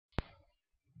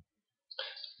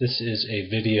This is a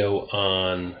video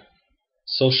on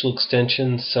social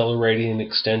extensions, accelerating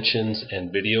extensions,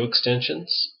 and video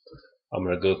extensions. I'm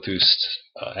going to go through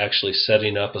actually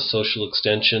setting up a social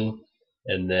extension,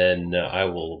 and then I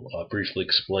will briefly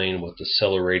explain what the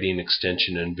accelerating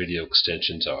extension and video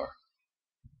extensions are.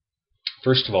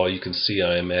 First of all, you can see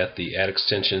I am at the Add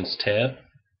Extensions tab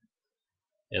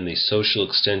and the Social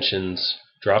Extensions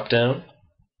drop-down.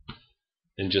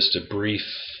 And just a brief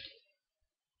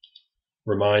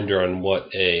reminder on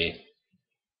what a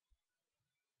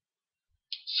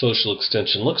social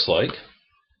extension looks like.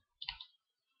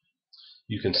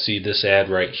 You can see this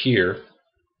ad right here.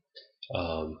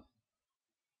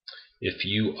 If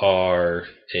you are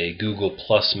a Google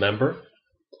Plus member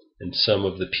and some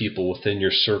of the people within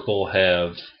your circle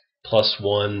have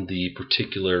 +1 the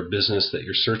particular business that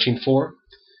you're searching for,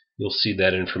 you'll see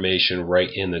that information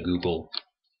right in the Google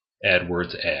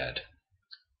AdWords ad.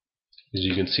 As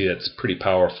you can see, that's pretty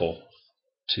powerful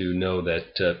to know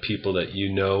that people that you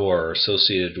know or are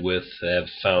associated with have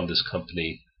found this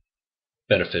company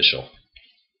beneficial.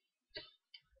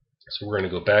 So we're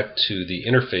going to go back to the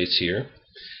interface here,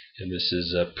 and this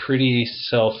is pretty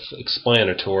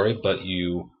self-explanatory, but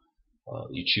you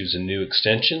choose a new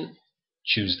extension,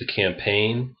 choose the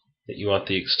campaign that you want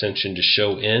the extension to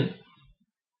show in,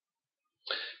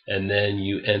 and then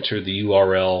you enter the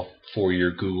URL for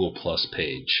your Google Plus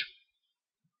page.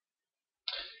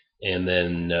 And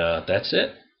then that's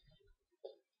it.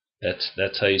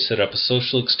 That's how you set up a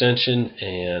social extension,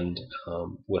 and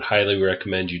would highly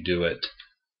recommend you do it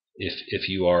if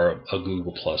you are a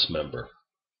Google Plus member.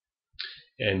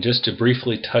 And just to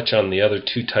briefly touch on the other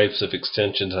two types of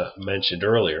extensions I mentioned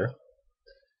earlier,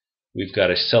 we've got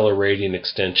a accelerating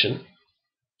extension,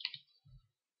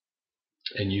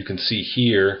 and you can see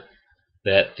here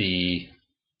that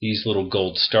these little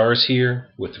gold stars here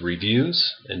with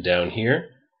reviews, and down here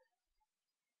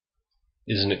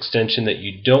is an extension that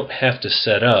you don't have to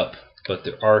set up, but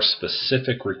there are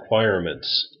specific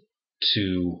requirements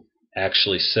to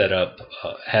actually set up,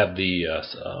 have the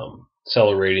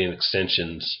accelerating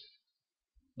extensions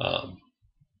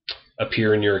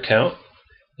appear in your account.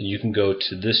 And you can go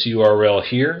to this URL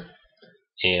here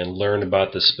and learn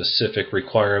about the specific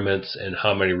requirements and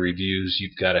how many reviews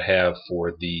you've got to have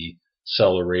for the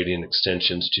accelerating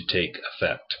extensions to take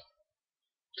effect.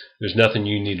 There's nothing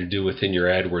you need to do within your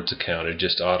AdWords account. It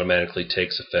just automatically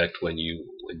takes effect when you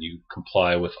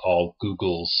comply with all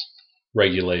Google's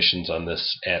regulations on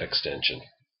this ad extension.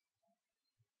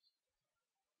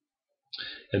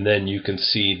 And then you can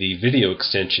see the video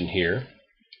extension here,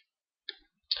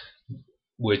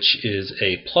 which is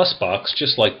a plus box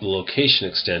just like the location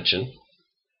extension.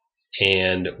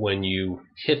 And when you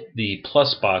hit the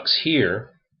plus box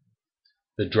here,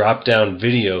 the drop-down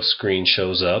video screen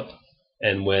shows up,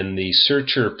 and when the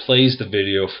searcher plays the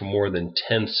video for more than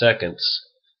 10 seconds,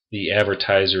 the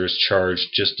advertiser is charged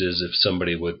just as if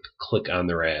somebody would click on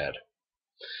their ad.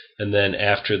 And then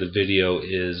after the video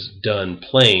is done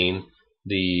playing,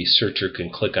 the searcher can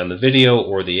click on the video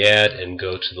or the ad and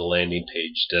go to the landing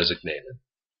page designated.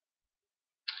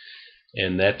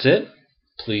 And that's it.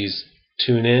 Please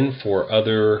tune in for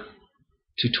other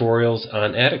tutorials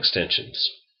on ad extensions.